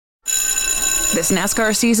This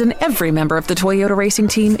NASCAR season, every member of the Toyota racing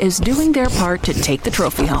team is doing their part to take the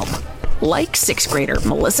trophy home. Like 6th grader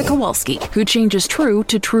Melissa Kowalski, who changes true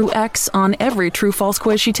to True X on every true-false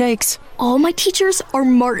quiz she takes. All my teachers are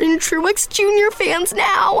Martin Truex Jr. fans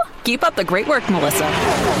now. Keep up the great work, Melissa.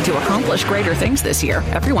 To accomplish greater things this year,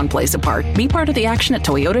 everyone plays a part. Be part of the action at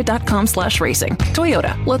toyota.com/racing.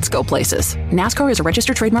 Toyota, let's go places. NASCAR is a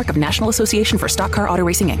registered trademark of National Association for Stock Car Auto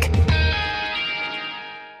Racing, Inc.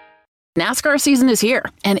 NASCAR season is here,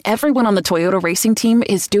 and everyone on the Toyota racing team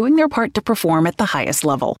is doing their part to perform at the highest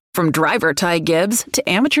level. From driver Ty Gibbs to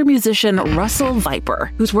amateur musician Russell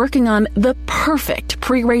Viper, who's working on the perfect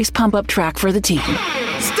pre-race pump-up track for the team.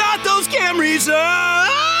 Start those Camrys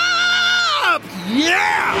up!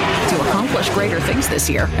 Yeah! To accomplish greater things this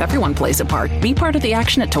year, everyone plays a part. Be part of the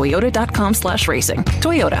action at toyota.com/racing.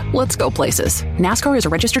 Toyota, let's go places. NASCAR is a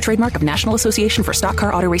registered trademark of National Association for Stock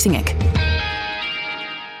Car Auto Racing, Inc.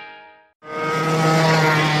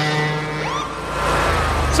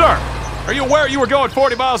 Sir, are you aware you were going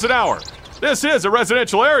 40 miles an hour? This is a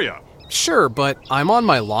residential area. Sure, but I'm on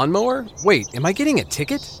my lawnmower? Wait, am I getting a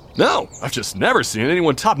ticket? No, I've just never seen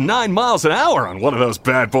anyone top 9 miles an hour on one of those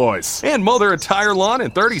bad boys. And mow their entire lawn in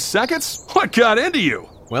 30 seconds? What got into you?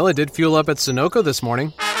 Well, I did fuel up at Sunoco this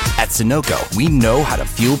morning. At Sunoco, we know how to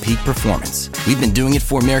fuel peak performance. We've been doing it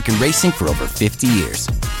for American racing for over 50 years.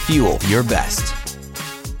 Fuel your best.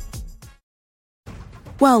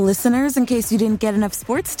 Well, listeners, in case you didn't get enough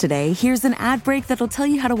sports today, here's an ad break that'll tell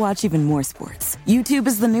you how to watch even more sports. YouTube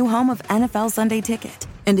is the new home of NFL Sunday Ticket.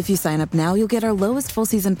 And if you sign up now, you'll get our lowest full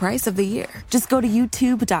season price of the year. Just go to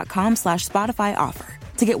youtube.com/Spotify offer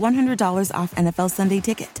to get $100 off NFL Sunday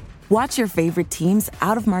Ticket. Watch your favorite teams'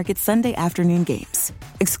 out-of-market Sunday afternoon games,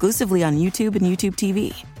 exclusively on YouTube and YouTube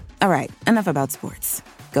TV. All right, enough about sports.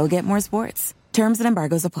 Go get more sports. Terms and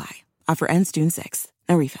embargoes apply. Offer ends June 6th.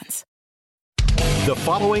 No refunds. The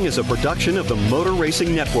following is a production of the Motor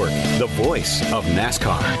Racing Network, the voice of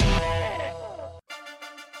NASCAR.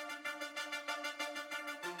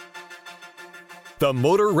 The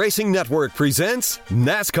Motor Racing Network presents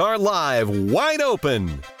NASCAR Live Wide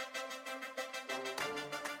Open.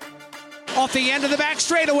 Off the end of the back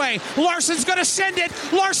straightaway. Larson's going to send it.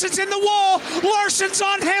 Larson's in the wall. Larson's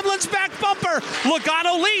on Hamlin's back bumper.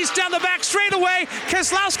 Logano leads down the back straightaway.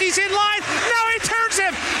 Keselowski's in line. Now he turns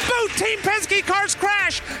him. Both Team Penske cars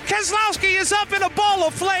crash. Keselowski is up in a ball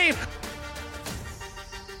of flame.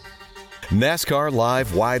 NASCAR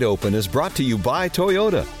Live Wide Open is brought to you by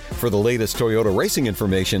Toyota. For the latest Toyota racing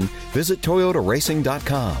information, visit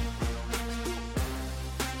toyotaracing.com.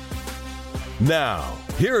 Now,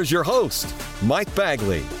 here is your host, Mike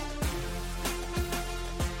Bagley.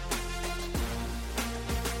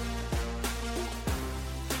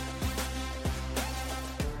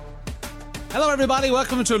 Hello, everybody.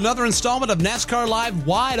 Welcome to another installment of NASCAR Live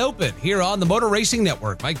Wide Open here on the Motor Racing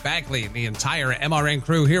Network. Mike Bagley and the entire MRN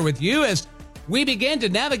crew here with you as we begin to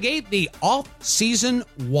navigate the off-season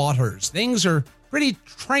waters. Things are pretty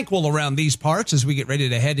tranquil around these parts as we get ready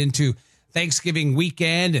to head into Thanksgiving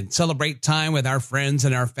weekend and celebrate time with our friends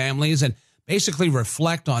and our families and basically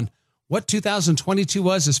reflect on what 2022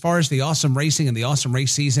 was as far as the awesome racing and the awesome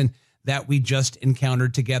race season that we just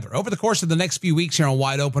encountered together. Over the course of the next few weeks here on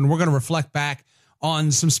Wide Open, we're going to reflect back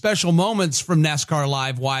on some special moments from NASCAR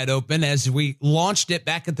Live Wide Open as we launched it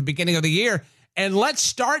back at the beginning of the year. And let's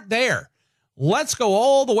start there. Let's go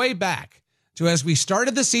all the way back to as we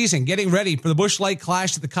started the season, getting ready for the Busch Light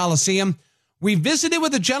Clash at the Coliseum. We visited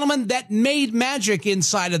with a gentleman that made magic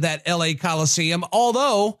inside of that LA Coliseum,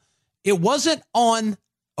 although it wasn't on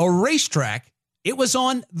a racetrack. It was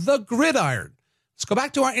on the gridiron. Let's go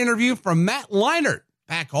back to our interview from Matt Leinart,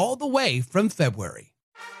 back all the way from February.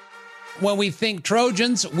 When we think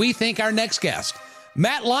Trojans, we think our next guest.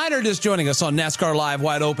 Matt Leinart is joining us on NASCAR Live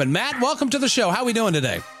Wide Open. Matt, welcome to the show. How are we doing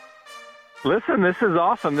today? Listen, this is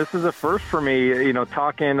awesome. This is a first for me,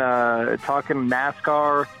 talking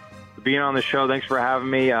NASCAR, being on the show. Thanks for having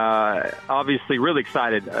me. Obviously really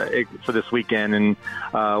excited for this weekend, and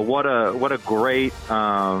what a great, just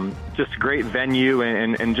a great venue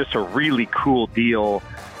and just a really cool deal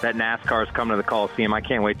that NASCAR is coming to the Coliseum. I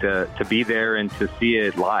can't wait to be there and to see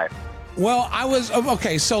it live. Well,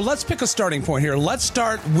 okay, so let's pick a starting point here. Let's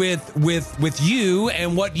start with you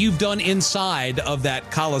and what you've done inside of that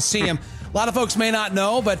Coliseum. A lot of folks may not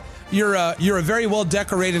know, but you're a very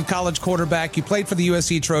well-decorated college quarterback. You played for the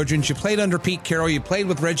USC Trojans. You played under Pete Carroll. You played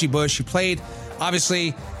with Reggie Bush. You played,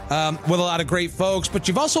 obviously, with a lot of great folks. But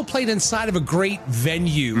you've also played inside of a great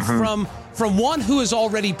venue from one who has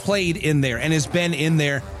already played in there and has been in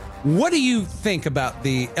there. What do you think about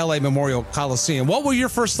the LA Memorial Coliseum? What were your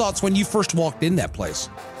first thoughts when you first walked in that place?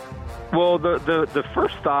 Well, the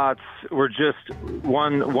first thoughts were just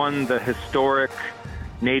one the historic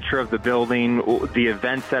nature of the building, the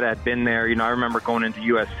events that had been there. I remember going into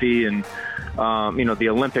USC and the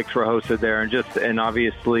Olympics were hosted there, and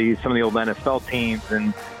obviously some of the old NFL teams,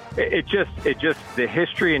 and it just the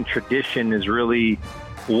history and tradition is really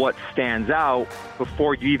what stands out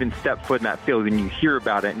before you even step foot in that field, and you hear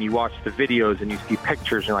about it and you watch the videos and you see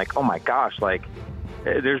pictures and you're like, oh my gosh, like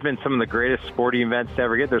there's been some of the greatest sporting events to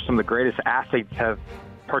ever get. There's some of the greatest athletes have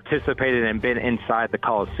participated and been inside the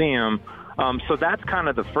Coliseum. So that's kind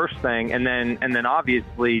of the first thing. And then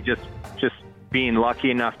obviously just being lucky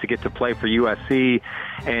enough to get to play for USC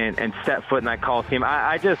and step foot in that Coliseum.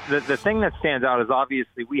 I just, the thing that stands out is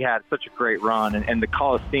obviously we had such a great run, and the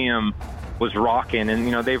Coliseum was rocking,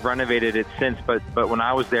 and they've renovated it since, but when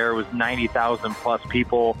I was there, it was 90,000 plus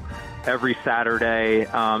people every Saturday.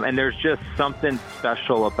 And there's just something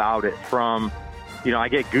special about it from, I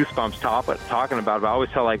get goosebumps talking about it, but I always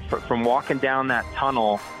tell, like, from walking down that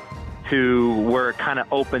tunnel to where it kind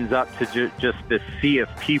of opens up to just this sea of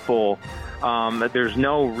people. There's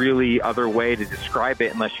no really other way to describe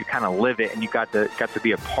it unless you kind of live it and you got to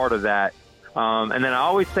be a part of that. And then I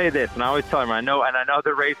always say this, and I always tell them, I know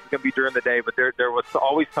the race is going to be during the day, but there was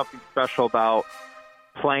always something special about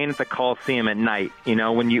playing at the Coliseum at night.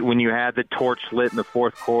 When you had the torch lit in the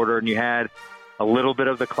fourth quarter and you had a little bit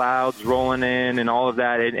of the clouds rolling in and all of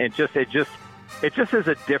that, it just is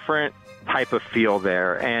a different type of feel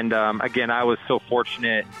there. And again, I was so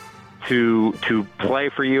fortunate to play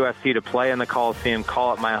for USC, to play in the Coliseum,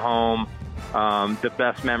 call it my home. The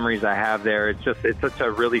best memories I have there. It's such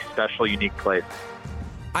a really special, unique place.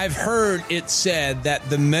 I've heard it said that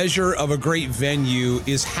the measure of a great venue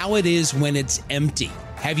is how it is when it's empty.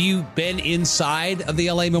 Have you been inside of the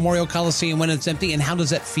LA Memorial Coliseum when it's empty, and how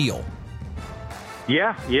does that feel?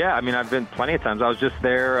 Yeah. I mean, I've been plenty of times. I was just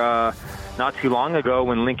there not too long ago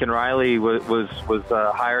when Lincoln Riley was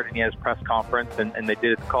hired, and he had his press conference, and they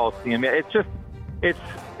did it at the Coliseum.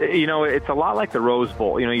 It's a lot like the Rose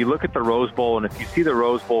Bowl. You look at the Rose Bowl, and if you see the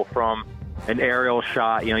Rose Bowl from an aerial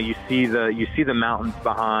shot, you see the mountains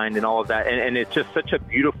behind and all of that, and it's just such a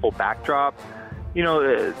beautiful backdrop.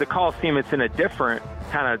 The Coliseum, it's in a different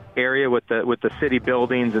kind of area with the city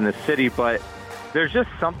buildings and the city, but there's just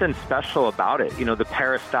something special about it. The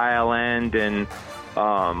peristyle end and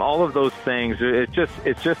all of those things.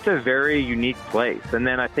 It's just a very unique place. And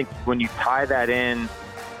then I think when you tie that in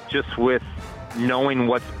just with knowing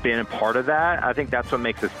what's been a part of that, I think that's what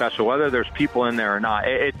makes it special, whether there's people in there or not.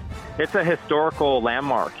 It's a historical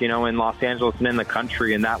landmark, in Los Angeles and in the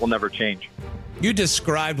country, and that will never change. You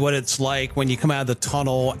described what it's like when you come out of the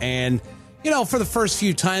tunnel, and for the first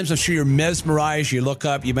few times, I'm sure you're mesmerized. You look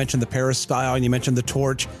up, you mentioned the peristyle, and you mentioned the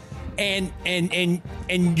torch, and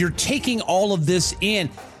you're taking all of this in.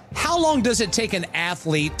 How long does it take an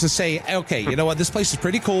athlete to say, okay, you know what, this place is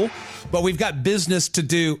pretty cool, but we've got business to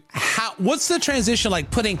do? What's the transition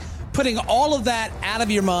like, putting all of that out of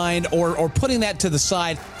your mind or putting that to the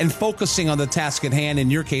side and focusing on the task at hand, in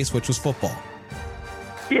your case, which was football?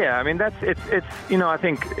 Yeah, I mean, I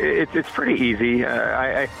think it's pretty easy.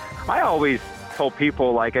 I always told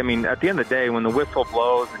people, like, I mean, at the end of the day, when the whistle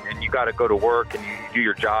blows and you got to go to work and you do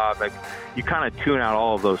your job, like, you kind of tune out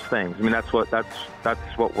all of those things. I mean, that's what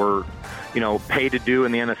we're, paid to do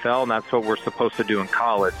in the NFL, and that's what we're supposed to do in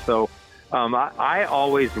college. So I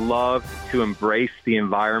always loved to embrace the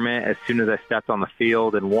environment as soon as I stepped on the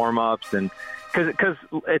field and warm-ups, and because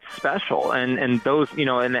it's special. And those,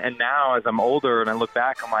 and now as I'm older and I look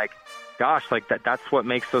back, I'm like, gosh, like that's what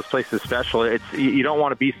makes those places special. You don't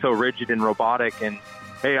want to be so rigid and robotic and,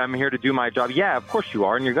 hey, I'm here to do my job. Yeah, of course you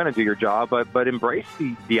are, and you're going to do your job, but embrace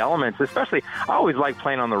the elements. Especially, I always like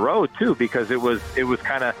playing on the road too, because it was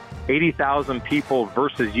kind of 80,000 people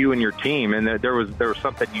versus you and your team, and there was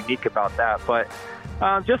something unique about that. But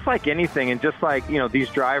just like anything, and just like these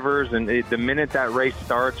drivers, and the minute that race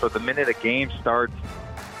starts or the minute a game starts,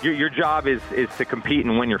 your job is to compete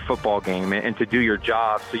and win your football game and to do your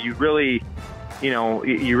job. So you really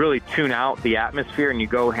tune out the atmosphere and you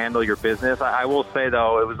go handle your business. I will say,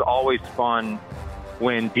 though, it was always fun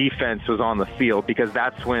when defense was on the field, because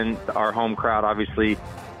that's when our home crowd obviously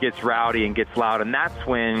gets rowdy and gets loud, and that's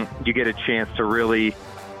when you get a chance to really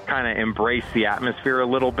kind of embrace the atmosphere a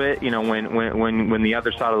little bit, when the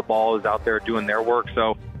other side of the ball is out there doing their work.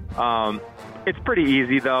 So it's pretty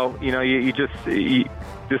easy, though.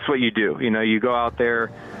 This is what you do. You go out there,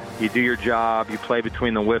 you do your job, you play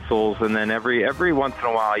between the whistles, and then every once in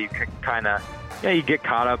a while you can kind of, you get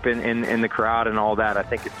caught up in the crowd and all that. I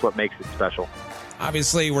think it's what makes it special.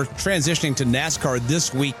 Obviously, we're transitioning to NASCAR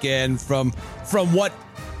this weekend from what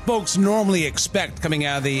folks normally expect coming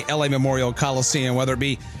out of the LA Memorial Coliseum, whether it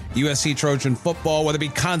be USC Trojan football, whether it be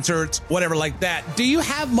concerts, whatever like that. Do you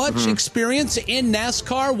have much experience in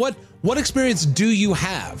NASCAR? What experience do you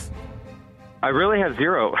have? I really have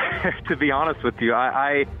zero, to be honest with you.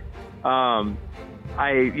 I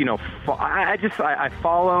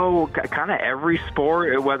follow kind of every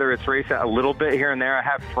sport, whether it's racing a little bit here and there. I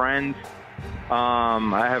have friends.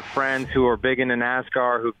 I have friends who are big into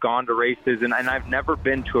NASCAR who've gone to races, and I've never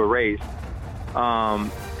been to a race.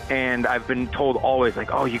 And I've been told always,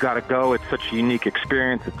 like, oh, you got to go. It's such a unique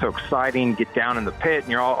experience. It's so exciting. Get down in the pit,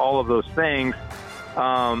 and you're all of those things.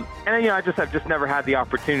 I've just never had the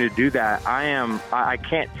opportunity to do that. I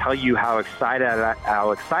can't tell you how excited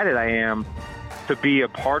I am to be a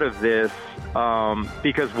part of this.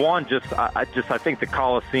 Because one, I think the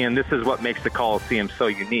Coliseum, this is what makes the Coliseum so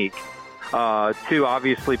unique. Two,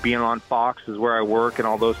 obviously being on Fox is where I work and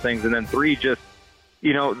all those things. And then three, just,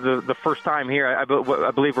 the first time here, I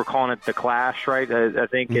believe we're calling it the Clash, right? I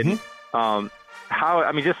think. Mm-hmm. And,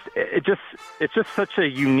 it's just such a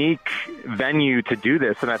unique venue to do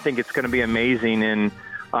this. And I think it's going to be amazing. And,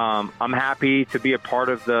 I'm happy to be a part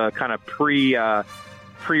of the kind of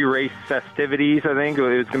pre-race festivities. I think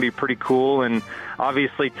it's going to be pretty cool. And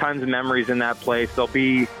obviously tons of memories in that place. There'll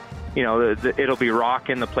be, it'll be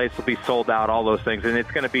rocking. The place will be sold out, all those things. And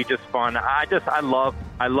it's going to be just fun. I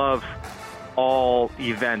love all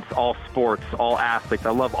events, all sports, all athletes.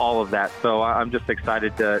 I love all of that. So I'm just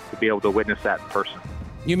excited to be able to witness that in person.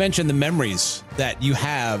 You mentioned the memories that you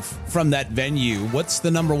have from that venue. What's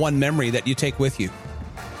the number one memory that you take with you?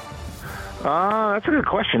 That's a good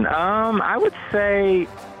question. I would say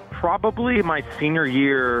probably my senior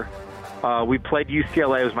year. We played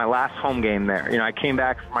UCLA. It was my last home game there. I came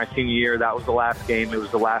back for my senior year. That was the last game. It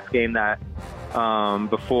was the last game that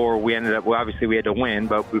before we ended up, obviously we had to win,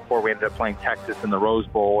 but before we ended up playing Texas in the Rose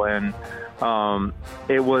Bowl. And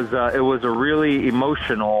it was a really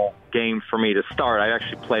emotional game for me to start. I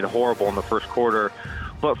actually played horrible in the first quarter.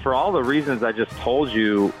 But for all the reasons I just told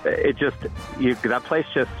you, that place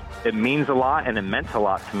it means a lot, and it meant a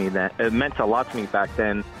lot to me then. It meant a lot to me back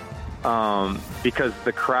then. Because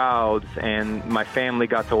the crowds and my family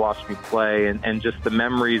got to watch me play, and just the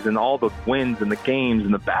memories and all the wins and the games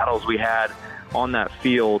and the battles we had on that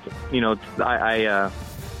field. It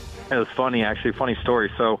was funny, actually, funny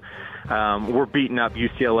story. So we're beating up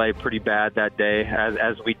UCLA pretty bad that day,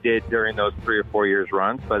 as we did during those 3 or 4 years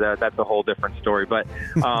runs, but that's a whole different story. But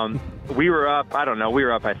we were up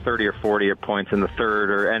by 30 or 40 points in the third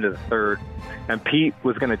or end of the third, and Pete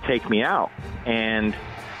was going to take me out. And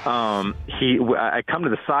I come to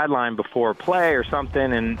the sideline before play or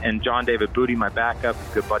something, and John David Booty, my backup,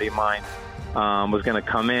 a good buddy of mine, was going to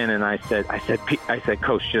come in, and I said,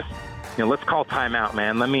 Coach, just let's call timeout,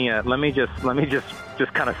 man. Let me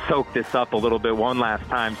just kind of soak this up a little bit one last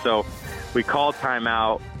time. So we called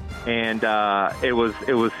timeout, and it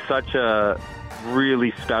was such a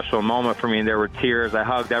really special moment for me. And there were tears. I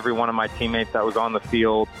hugged every one of my teammates that was on the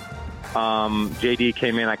field. JD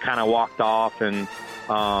came in. I kind of walked off, and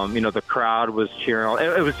the crowd was cheering.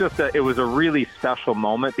 It was a really special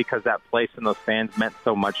moment because that place and those fans meant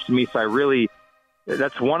so much to me. So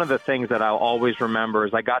that's one of the things that I'll always remember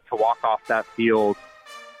is I got to walk off that field,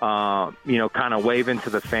 kind of waving to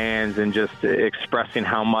the fans and just expressing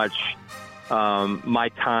how much my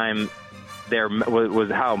time there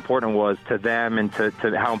was how important it was to them, and to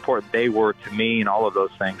how important they were to me, and all of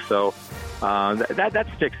those things. So that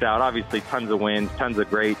sticks out. Obviously, tons of wins, tons of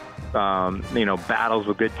great battles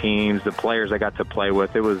with good teams, the players I got to play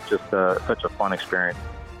with. It was just such a fun experience.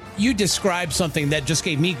 You described something that just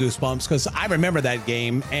gave me goosebumps, because I remember that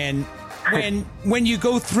game. And when you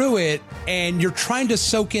go through it and you're trying to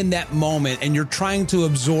soak in that moment and you're trying to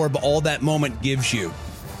absorb all that moment gives you,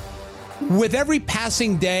 with every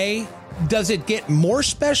passing day, does it get more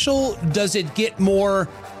special? Does it get more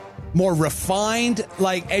refined?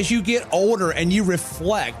 Like, as you get older and you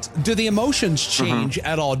reflect, do the emotions change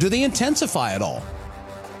at all? Do they intensify at all?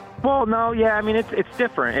 Well, no, yeah. I mean, it's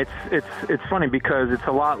different. It's funny because it's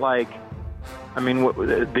a lot like,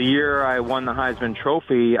 the year I won the Heisman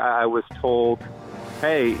Trophy, I was told,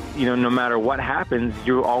 hey, no matter what happens,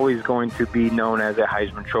 you're always going to be known as a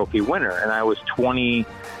Heisman Trophy winner. And I was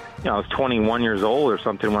 21 years old or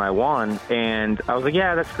something when I won. And I was like,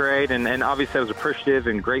 yeah, that's great. And obviously I was appreciative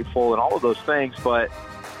and grateful and all of those things. But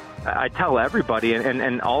I tell everybody,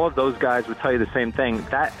 and all of those guys would tell you the same thing,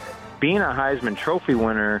 that being a Heisman Trophy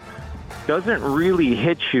winner doesn't really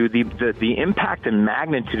hit you. The impact and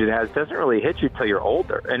magnitude it has doesn't really hit you till you're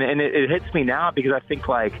older. And it hits me now because I think,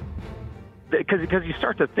 like, because you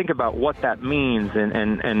start to think about what that means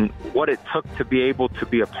and what it took to be able to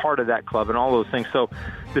be a part of that club and all those things. So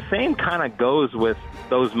the same kind of goes with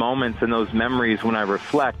those moments and those memories when I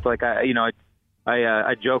reflect. Like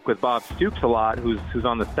I joke with Bob Stoops a lot, who's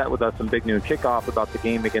on the set with us in Big Noon Kickoff, about the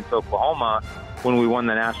game against Oklahoma when we won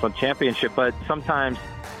the national championship. But sometimes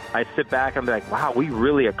I sit back and be like, wow, we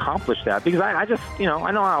really accomplished that, because I just,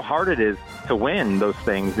 I know how hard it is to win those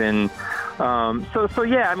things. And so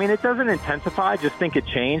yeah, I mean, it doesn't intensify. I just think it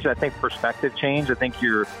changed. I think perspective changed. I think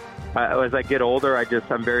as I get older,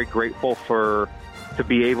 I'm very grateful to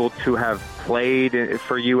be able to have played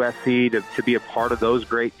for USC, to be a part of those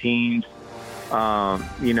great teams,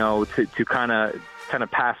 to kind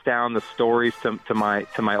of pass down the stories to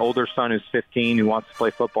my older son, who's 15, who wants to play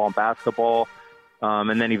football and basketball.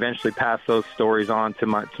 And then eventually pass those stories on to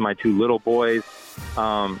my two little boys.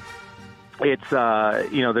 It's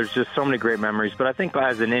there's just so many great memories. But I think,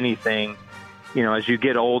 as in anything, as you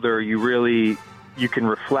get older, you can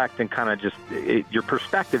reflect and kind of just your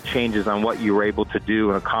perspective changes on what you were able to do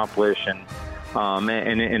and accomplish, and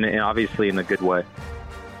obviously in a good way.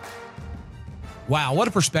 Wow, what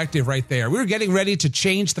a perspective right there. We were getting ready to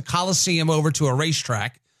change the Coliseum over to a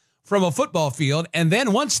racetrack from a football field, and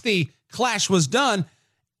then once the clash was done,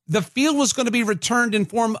 the field was going to be returned in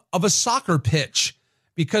form of a soccer pitch,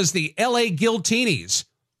 because the LA Guillotines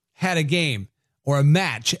had a game, or a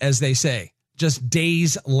match, as they say, just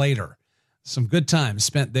days later. Some good times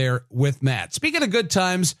spent there with Matt. Speaking of good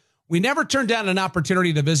times, we never turned down an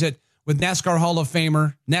opportunity to visit with NASCAR Hall of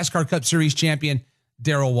Famer, NASCAR Cup Series champion,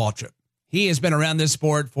 Darrell Waltrip. He has been around this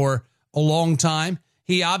sport for a long time.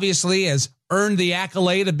 He obviously has earned the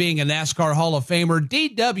accolade of being a NASCAR Hall of Famer.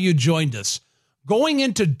 DW joined us going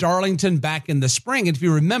into Darlington back in the spring. And if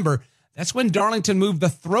you remember, that's when Darlington moved the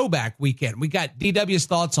Throwback Weekend. We got DW's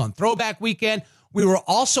thoughts on Throwback Weekend. We were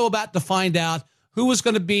also about to find out who was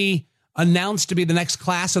going to be announced to be the next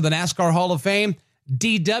class of the NASCAR Hall of Fame.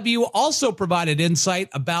 DW also provided insight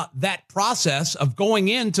about that process of going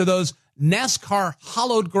into those NASCAR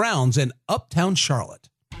hallowed grounds in Uptown Charlotte.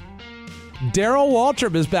 Darrell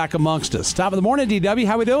Waltrip is back amongst us. Top of the morning, DW.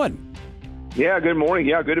 How we doing? Yeah, good morning.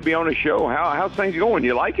 Yeah, good to be on the show. How's things going?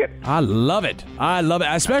 You like it? I love it. I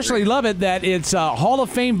especially love it that it's Hall of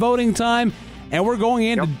Fame voting time, and we're going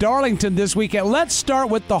into Darlington this weekend. Let's start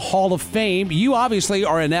with the Hall of Fame. You obviously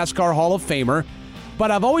are a NASCAR Hall of Famer,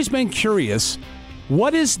 but I've always been curious,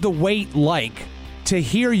 what is the wait like to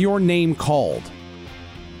hear your name called?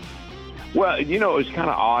 Well, it's kind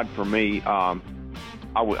of odd for me. I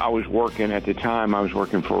was working at the time. I was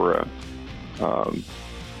working for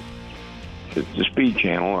the Speed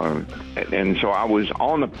Channel, and so I was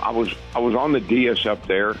on the DS up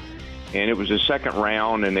there, and it was the second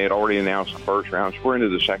round, and they had already announced the first round. So we're into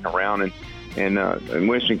the second round, and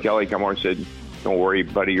Winston Kelly come on and said, "Don't worry,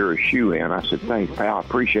 buddy, you're a shoe-in." I said, "Thanks, pal, I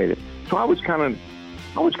appreciate it." So I was kind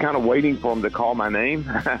of waiting for him to call my name,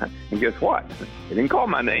 and guess what? They didn't call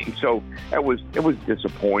my name, so it was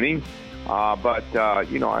disappointing. But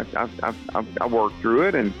I worked through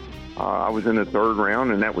it, and I was in the third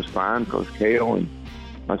round, and that was fine. Coach Cale and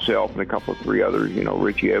myself and a couple of three others,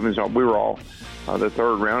 Richie Evans, we were all the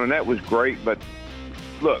third round, and that was great. But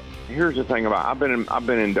look, here's the thing about I've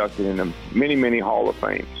been inducted into many, many Hall of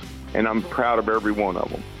Fames, and I'm proud of every one of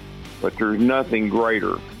them. But there's no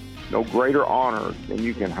greater honor than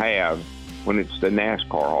you can have when it's the NASCAR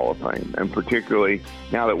Hall of Fame, and particularly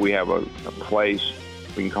now that we have a place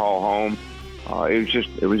we can call home.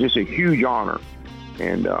 It was just a huge honor,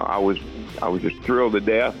 and I was just thrilled to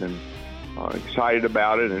death and excited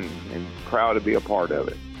about it, and proud to be a part of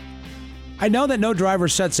it. I know that no driver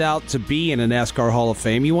sets out to be in a NASCAR Hall of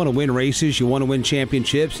Fame. You want to win races, you want to win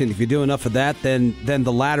championships, and if you do enough of that, then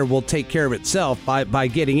the ladder will take care of itself by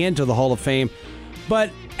getting into the Hall of Fame. But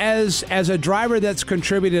as a driver that's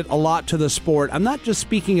contributed a lot to the sport, I'm not just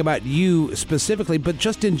speaking about you specifically, but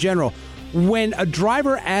just in general. When a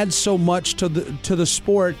driver adds so much to the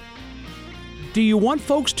sport, do you want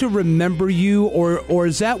folks to remember you, or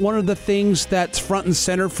is that one of the things that's front and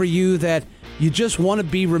center for you, that you just want to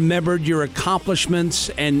be remembered, your accomplishments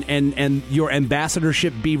and your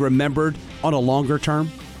ambassadorship be remembered on a longer term?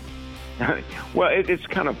 Well, it's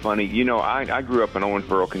kind of funny. I grew up in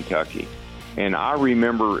Owensboro, Kentucky, and I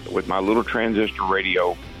remember with my little transistor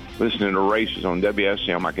radio listening to races on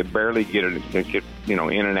WSM. I could barely get it,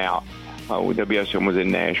 in and out. WSM was in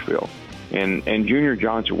Nashville, and Junior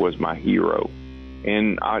Johnson was my hero,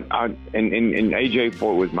 and AJ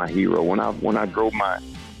Foyt was my hero. When I drove my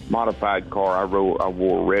modified car, I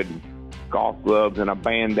wore red golf gloves and a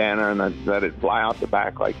bandana, and I let it fly out the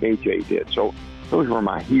back like AJ did. So those were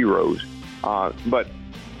my heroes. But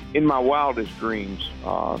in my wildest dreams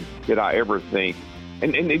did I ever think.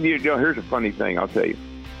 And here's a funny thing I'll tell you.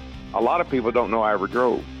 A lot of people don't know I ever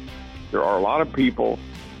drove. There are a lot of people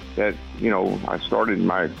that, I started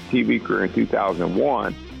my TV career in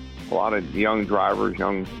 2001. A lot of young drivers,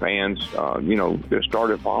 young fans, just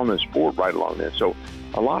started following the sport right along there. So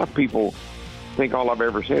a lot of people think all I've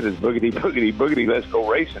ever said is boogity, boogity, boogity, let's go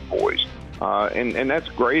racing, boys. And that's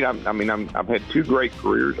great. I've had 2 great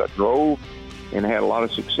careers. I drove and had a lot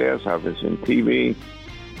of success. I was in TV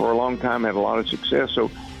for a long time, had a lot of success. So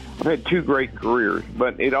I've had 2 great careers,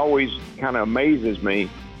 but it always kind of amazes me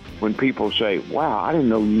when people say, wow, I didn't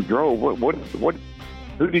know you drove. What,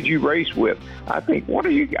 who did you race with? I think, are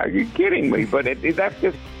you kidding me? But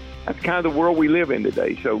that's kind of the world we live in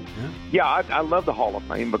today. So, I love the Hall of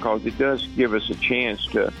Fame because it does give us a chance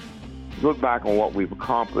to look back on what we've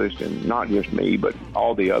accomplished, and not just me, but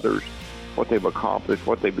all the others, what they've accomplished,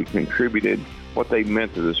 what they've contributed, what they've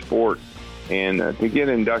meant to the sport. And to get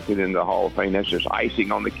inducted into the Hall of Fame, that's just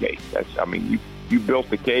icing on the cake. You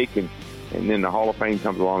built the cake, and then the Hall of Fame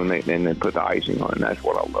comes along and they put the icing on it, and that's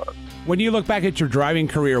what I love. When you look back at your driving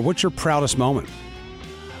career, what's your proudest moment?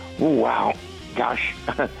 Oh, wow. Gosh.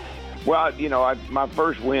 Well, my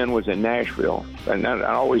first win was in Nashville, and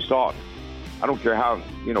I always thought, I don't care how,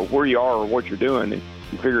 where you are or what you're doing, and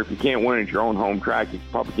you figure if you can't win at your own home track, you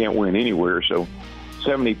probably can't win anywhere. So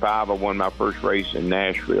 75, I won my first race in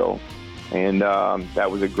Nashville, and that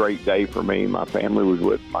was a great day for me. My family was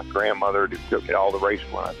with my grandmother who took me all the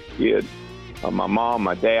races when I was a kid. My mom,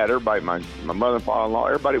 my dad, everybody, my mother and father-in-law,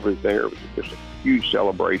 everybody was there. It was just a huge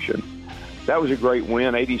celebration. That was a great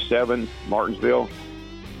win, 87, Martinsville.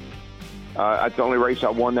 That's the only race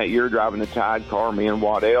I won that year, driving the Tide car, me and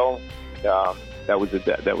Waddell. That was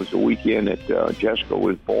the weekend that Jessica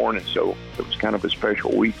was born, and so it was kind of a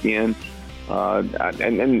special weekend.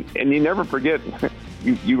 And you never forget,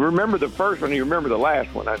 you remember the first one, you remember the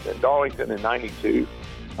last one. I was in Darlington in 92,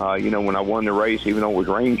 when I won the race, even though it was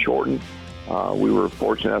rain shortened. We were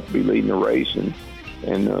fortunate enough to be leading the race, and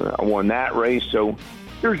I won that race. So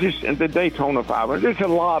there's just the Daytona 500. There's a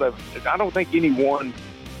lot of. I don't think any one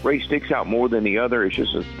race sticks out more than the other. It's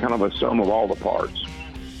just kind of a sum of all the parts.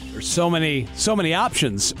 There's so many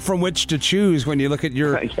options from which to choose when you look at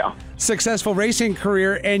your successful racing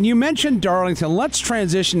career. And you mentioned Darlington. Let's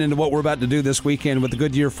transition into what we're about to do this weekend with the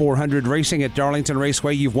Goodyear 400 racing at Darlington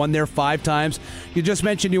Raceway. You've won there 5 times. You just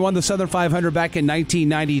mentioned you won the Southern 500 back in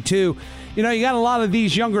 1992. You got a lot of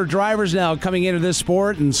these younger drivers now coming into this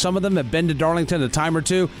sport, and some of them have been to Darlington a time or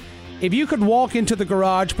two. If you could walk into the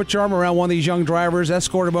garage, put your arm around one of these young drivers,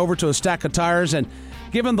 escort them over to a stack of tires, and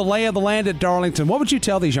give them the lay of the land at Darlington, what would you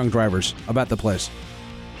tell these young drivers about the place?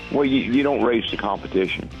 Well, you don't race the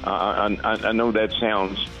competition. I know that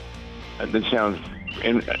sounds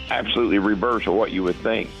absolutely reverse of what you would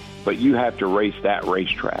think, but you have to race that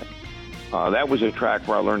racetrack. That was a track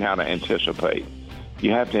where I learned how to anticipate.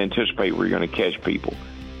 You have to anticipate where you're going to catch people.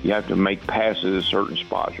 You have to make passes at certain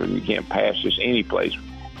spots, or you can't pass just any place.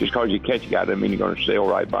 Just because you catch a guy doesn't mean you're going to sail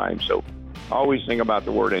right by him. So I always think about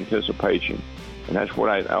the word anticipation. And that's what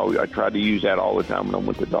I tried to use that all the time when I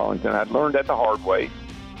went to Darlington. I'd learned that the hard way.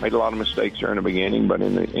 Made a lot of mistakes there in the beginning, but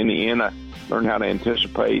in the end, I learned how to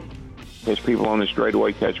anticipate, catch people on the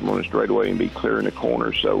straightaway, catch them on the straightaway, and be clear in the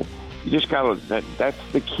corner. So you just got to. That's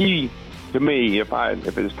the key to me. If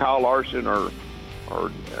it's Kyle Larson or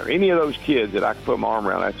any of those kids that I could put my arm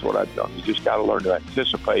around, that's what I've done. You just got to learn to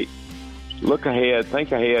anticipate, look ahead,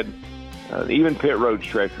 think ahead. Even pit road's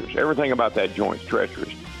treacherous. Everything about that joint's treacherous.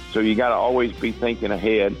 So you got to always be thinking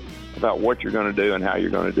ahead about what you're going to do and how you're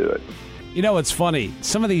going to do it. It's funny.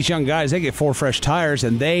 Some of these young guys, they get 4 fresh tires,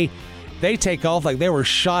 and they take off like they were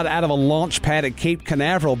shot out of a launch pad at Cape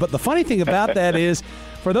Canaveral. But the funny thing about that is,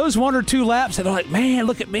 for those 1 or 2 laps, they're like, man,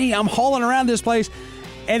 look at me. I'm hauling around this place.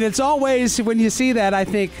 And it's always, when you see that, I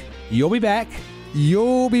think, you'll be back.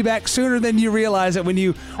 You'll be back sooner than you realize it when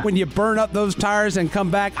you burn up those tires and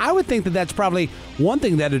come back. I would think that that's probably one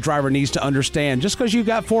thing that a driver needs to understand. Just because you've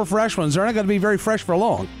got 4 fresh ones, they're not going to be very fresh for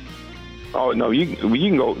long. Oh, no, you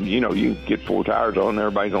can go, you get 4 tires on,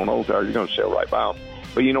 everybody's on old tires, you're going to sail right by them.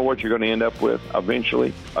 But you know what you're going to end up with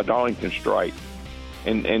eventually? A Darlington stripe.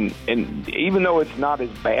 And even though it's not as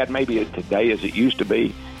bad maybe today as it used to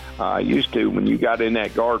be, when you got in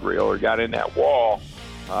that guardrail or got in that wall,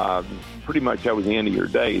 pretty much that was the end of your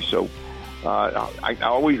day. So I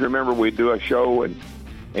always remember we'd do a show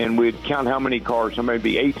and we'd count how many cars, so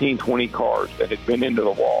maybe 18, 20 cars that had been into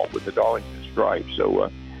the wall with the Darlington stripe. So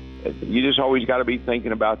you just always got to be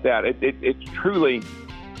thinking about that. It's truly,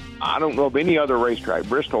 I don't know of any other racetrack,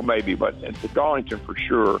 Bristol maybe, but at the Darlington for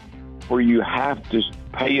sure, where you have to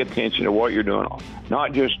pay attention to what you're doing.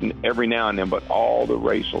 not just every now and then, but all the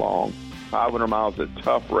race long. 500 miles is a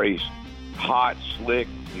tough race, hot, slick.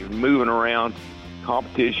 You're moving around,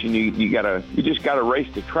 competition. You just gotta race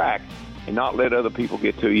the track and not let other people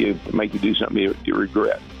get to you to make you do something you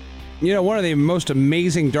regret. You know, one of the most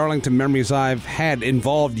amazing Darlington memories I've had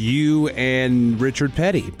involved you and Richard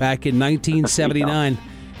Petty back in 1979.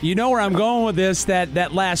 You know where I'm going with this,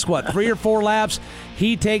 that last, 3 or 4 laps,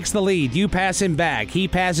 he takes the lead. You pass him back. He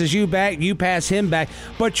passes you back. You pass him back.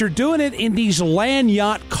 But you're doing it in these land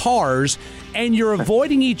yacht cars, and you're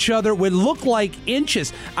avoiding each other what look like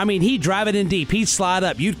inches. I mean, he'd drive it in deep. He'd slide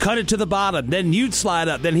up. You'd cut it to the bottom. Then you'd slide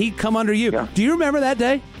up. Then he'd come under you. Yeah. Do you remember that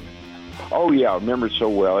day? Oh, yeah, I remember it so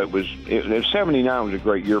well. It was 79 was a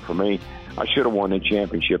great year for me. I should have won the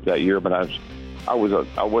championship that year, but I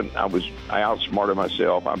outsmarted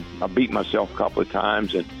myself. I beat myself a couple of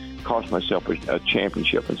times and cost myself a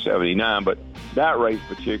championship in 79. But that race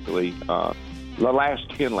particularly, the last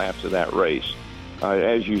 10 laps of that race,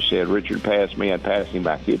 as you said, Richard passed me, I'd pass him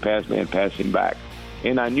back. He'd pass me, I'd pass him back.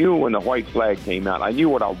 And I knew when the white flag came out, I knew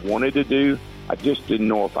what I wanted to do. I just didn't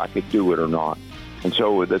know if I could do it or not. And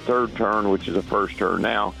so with the third turn, which is the first turn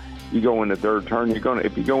now, you go in the third turn,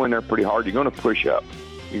 if you go in there pretty hard, you're going to push up.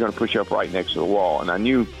 You're going to push up right next to the wall. And I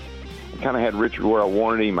knew I kind of had Richard where I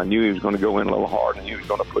wanted him. I knew he was going to go in a little hard. I knew he was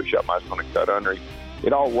going to push up. I was going to cut under him.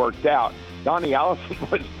 It all worked out. Donnie was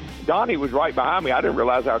right behind me. I didn't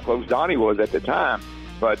realize how close Donnie was at the time.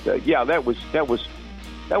 But yeah, that was kind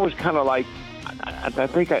of like I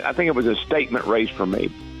think it was a statement race for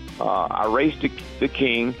me. I raced the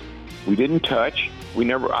King. We didn't touch. I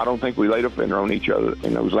don't think we laid a fender on each other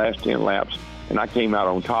in those last 10 laps. And I came out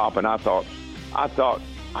on top, and I thought, I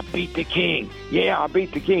beat the King. Yeah, I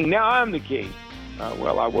beat the King. Now I'm the King.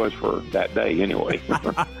 Well, I was for that day anyway.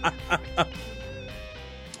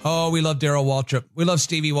 Oh, we love Darrell Waltrip. We love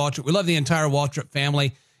Stevie Waltrip. We love the entire Waltrip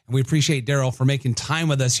family. And we appreciate Darrell for making time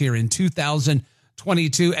with us here in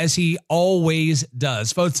 2022, as he always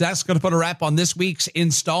does. Folks, that's going to put a wrap on this week's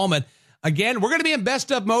installment. Again, we're going to be in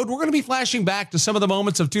best of mode. We're going to be flashing back to some of the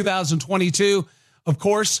moments of 2022. Of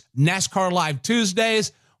course, NASCAR Live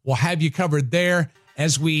Tuesdays. We'll have you covered there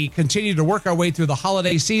as we continue to work our way through the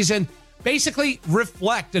holiday season. Basically,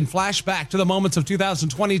 reflect and flash back to the moments of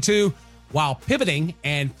 2022 while pivoting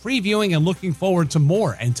and previewing and looking forward to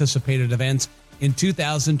more anticipated events in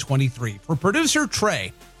 2023. For producer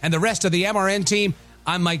Trey and the rest of the MRN team,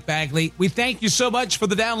 I'm Mike Bagley. We thank you so much for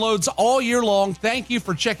the downloads all year long. Thank you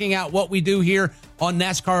for checking out what we do here on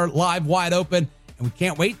NASCAR Live Wide Open. And we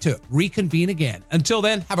can't wait to reconvene again. Until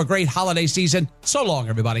then, have a great holiday season. So long,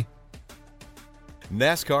 everybody.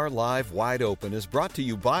 NASCAR Live Wide Open is brought to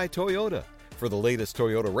you by Toyota. For the latest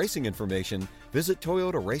Toyota racing information, visit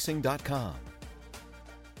toyotaracing.com.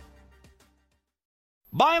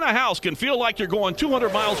 Buying a house can feel like you're going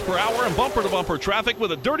 200 miles per hour in bumper-to-bumper traffic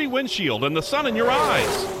with a dirty windshield and the sun in your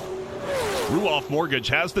eyes. Ruoff Mortgage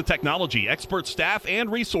has the technology, expert staff,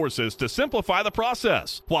 and resources to simplify the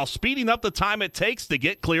process while speeding up the time it takes to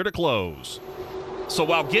get clear to close. So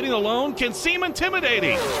while getting a loan can seem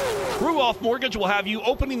intimidating, Ruoff Mortgage will have you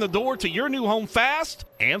opening the door to your new home fast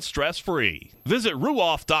and stress-free. Visit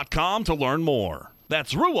ruoff.com to learn more.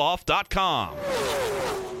 That's ruoff.com.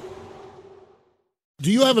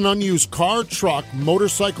 Do you have an unused car, truck,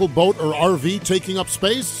 motorcycle, boat, or RV taking up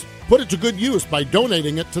space? Put it to good use by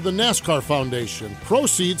donating it to the NASCAR Foundation.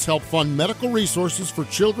 Proceeds help fund medical resources for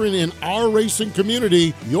children in our racing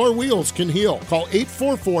community. Your wheels can heal. Call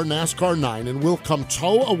 844-NASCAR-9 and we'll come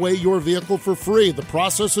tow away your vehicle for free. The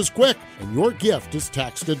process is quick and your gift is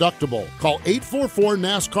tax deductible. Call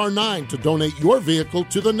 844-NASCAR-9 to donate your vehicle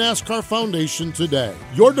to the NASCAR Foundation today.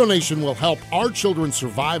 Your donation will help our children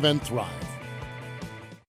survive and thrive.